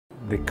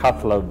The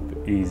Cath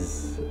lab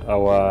is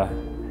our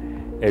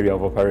area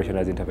of operation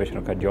as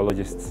interventional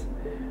cardiologists,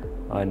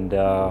 and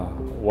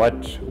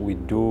what we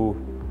do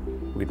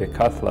with the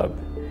Cath lab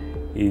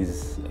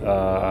is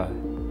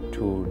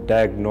to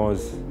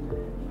diagnose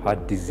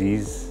heart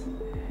disease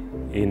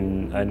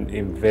in an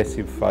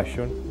invasive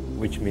fashion,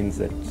 which means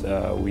that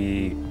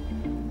we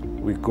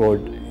go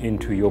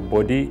into your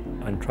body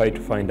and try to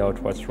find out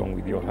what's wrong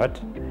with your heart,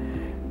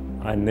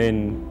 and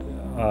then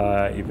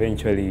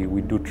eventually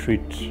we do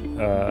treat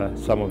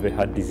some of the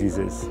heart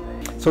diseases.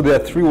 So there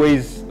are three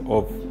ways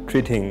of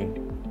treating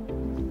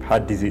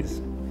heart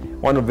disease.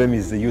 One of them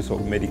is the use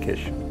of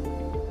medication.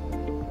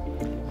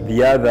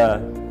 The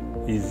other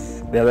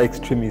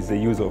extreme is the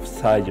use of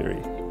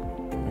surgery.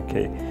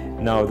 Okay.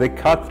 Now the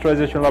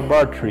Catheterization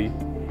Laboratory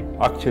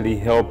actually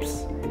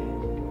helps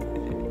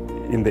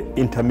in the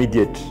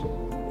intermediate,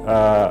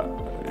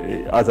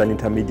 as an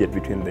intermediate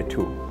between the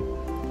two.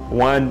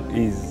 One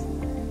is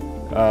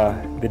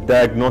the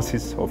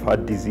diagnosis of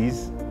heart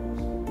disease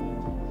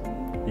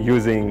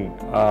using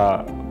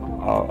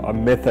a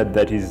method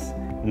that is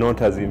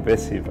not as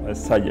invasive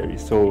as surgery.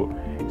 So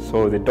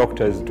the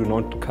doctors do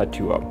not cut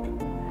you up.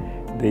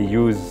 They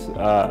use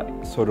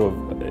sort of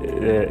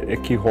a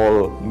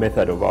keyhole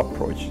method of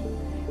approach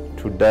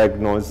to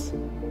diagnose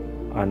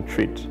and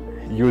treat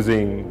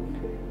using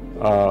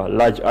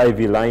large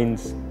IV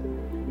lines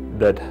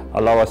that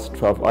allow us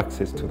to have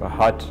access to the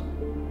heart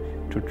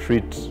to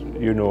treat,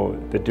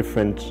 the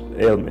different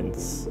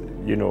ailments,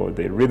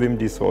 the rhythm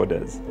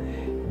disorders,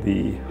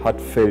 the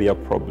heart failure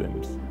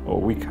problems or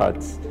weak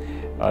hearts,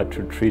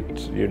 to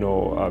treat,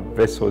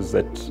 vessels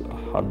that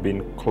have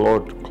been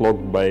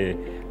clogged by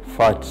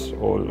fat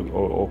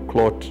or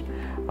clot,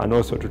 and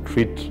also to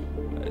treat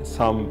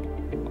some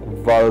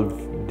valve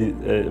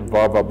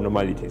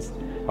abnormalities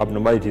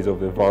of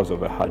the valves of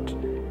the heart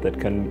that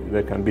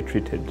can be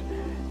treated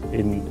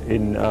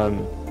in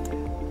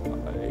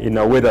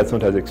a way that's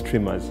not as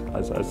extreme as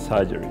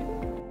surgery.